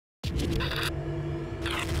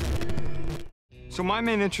So my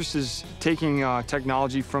main interest is taking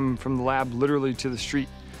technology from the lab literally to the street.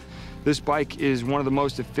 This bike is one of the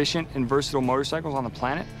most efficient and versatile motorcycles on the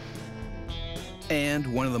planet.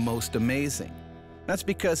 And one of the most amazing. That's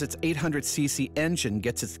because its 800cc engine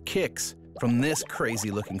gets its kicks from this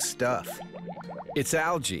crazy-looking stuff. It's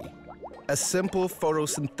algae, a simple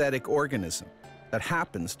photosynthetic organism that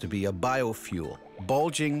happens to be a biofuel,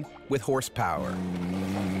 bulging with horsepower.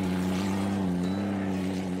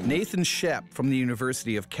 Nathan Shep from the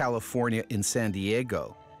University of California in San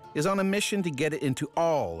Diego is on a mission to get it into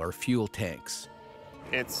all our fuel tanks.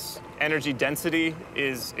 Its energy density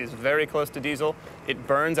is very close to diesel. It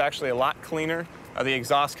burns actually a lot cleaner. The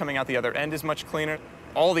exhaust coming out the other end is much cleaner.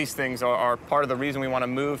 All these things are part of the reason we want to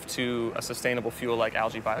move to a sustainable fuel like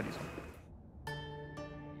algae biodiesel.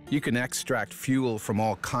 You can extract fuel from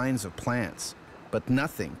all kinds of plants, but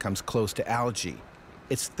nothing comes close to algae.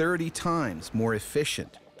 It's 30 times more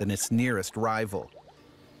efficient than its nearest rival.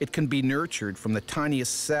 It can be nurtured from the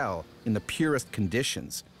tiniest cell in the purest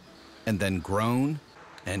conditions, and then grown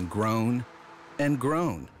and grown and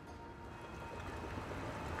grown.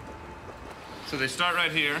 So they start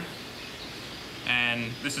right here, and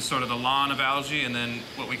this is sort of the lawn of algae, and then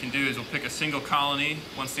what we can do is we'll pick a single colony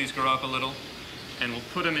once these grow up a little, and we'll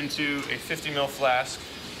put them into a 50 ml flask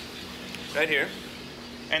right here.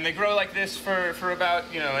 And they grow like this for about,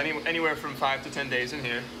 anywhere from 5 to 10 days in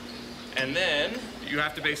here. And then you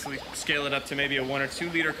have to basically scale it up to maybe a 1 or 2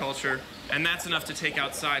 liter culture, and that's enough to take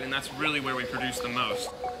outside, and that's really where we produce the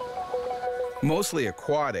most. Mostly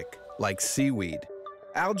aquatic, like seaweed,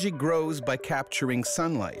 algae grows by capturing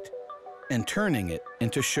sunlight and turning it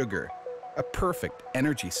into sugar, a perfect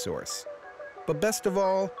energy source. But best of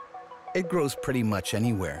all, it grows pretty much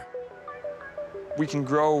anywhere. We can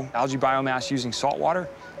grow algae biomass using salt water,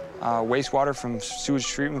 wastewater from sewage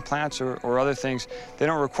treatment plants or other things. They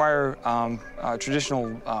don't require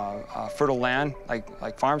traditional fertile land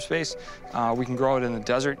like farm space. We can grow it in the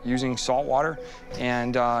desert using salt water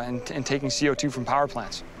and taking CO2 from power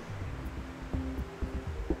plants.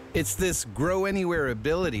 It's this grow anywhere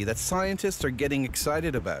ability that scientists are getting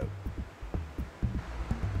excited about.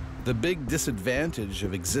 The big disadvantage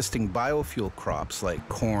of existing biofuel crops like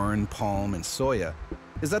corn, palm, and soya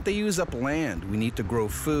is that they use up land we need to grow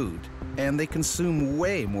food, and they consume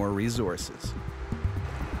way more resources.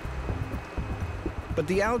 But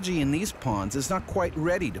the algae in these ponds is not quite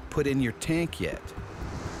ready to put in your tank yet.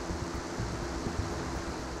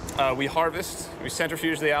 We harvest, we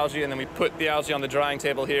centrifuge the algae, and then we put the algae on the drying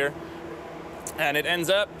table here. And it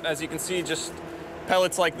ends up, as you can see, just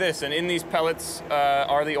pellets like this, and in these pellets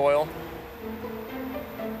are the oil.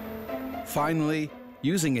 Finally,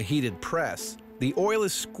 using a heated press, the oil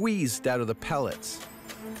is squeezed out of the pellets.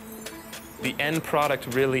 The end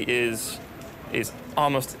product really is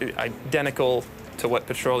almost identical to what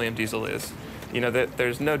petroleum diesel is.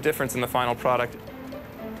 There's no difference in the final product.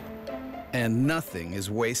 And nothing is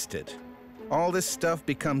wasted. All this stuff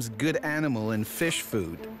becomes good animal and fish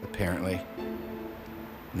food, apparently.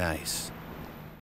 Nice.